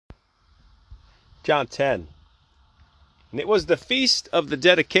John 10. And it was the feast of the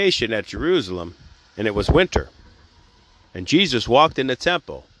dedication at Jerusalem, and it was winter. And Jesus walked in the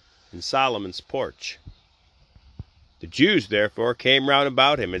temple, in Solomon's porch. The Jews therefore came round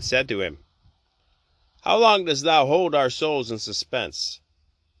about him, and said to him, How long dost thou hold our souls in suspense?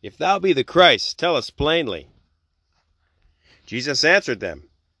 If thou be the Christ, tell us plainly. Jesus answered them,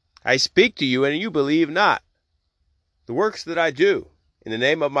 I speak to you, and you believe not. The works that I do, in the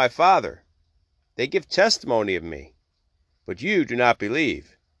name of my Father, they give testimony of me. But you do not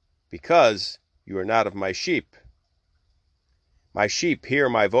believe, because you are not of my sheep. My sheep hear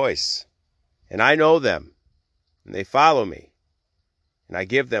my voice, and I know them, and they follow me. And I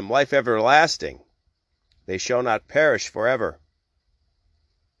give them life everlasting. They shall not perish forever.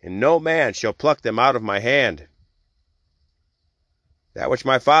 And no man shall pluck them out of my hand. That which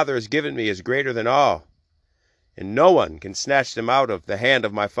my Father has given me is greater than all, and no one can snatch them out of the hand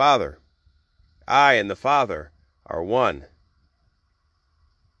of my Father. I and the Father are one.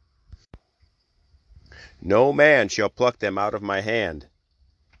 No man shall pluck them out of my hand.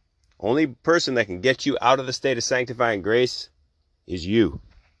 Only person that can get you out of the state of sanctifying grace is you.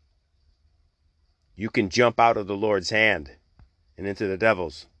 You can jump out of the Lord's hand and into the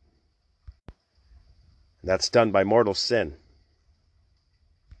devil's. That's done by mortal sin.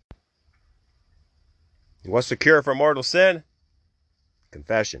 And what's the cure for mortal sin?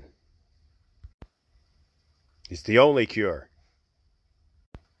 Confession. It's the only cure.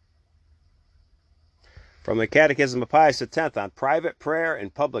 From the Catechism of Pius X on private prayer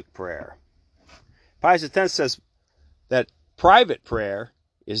and public prayer. Pius X says that private prayer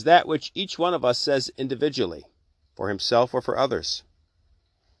is that which each one of us says individually, for himself or for others.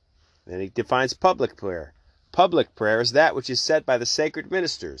 And he defines public prayer. Public prayer is that which is said by the sacred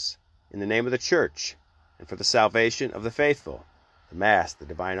ministers in the name of the church and for the salvation of the faithful, the Mass, the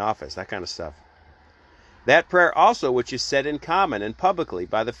divine office, that kind of stuff. That prayer also which is said in common and publicly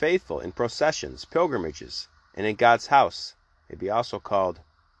by the faithful in processions, pilgrimages, and in God's house may be also called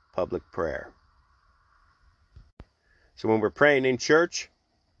public prayer. So when we're praying in church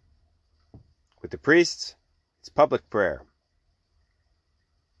with the priests, it's public prayer.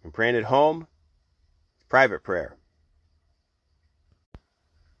 When praying at home, it's private prayer.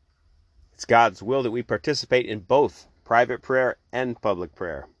 It's God's will that we participate in both private prayer and public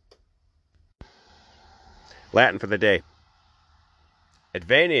prayer. Latin for the day.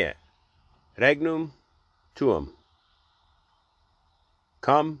 Adveniat, Regnum, Tuum.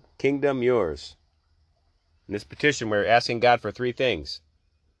 Come, kingdom yours. In this petition, we're asking God for three things.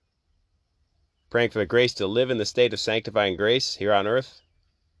 Praying for the grace to live in the state of sanctifying grace here on earth.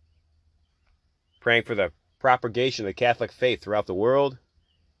 Praying for the propagation of the Catholic faith throughout the world.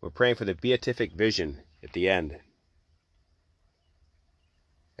 We're praying for the beatific vision at the end.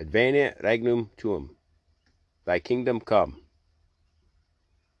 Adveniat, Regnum, Tuum. Thy kingdom come.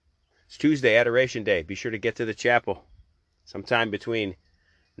 It's Tuesday, Adoration Day. Be sure to get to the chapel sometime between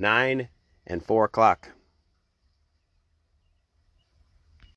 9 and 4 o'clock.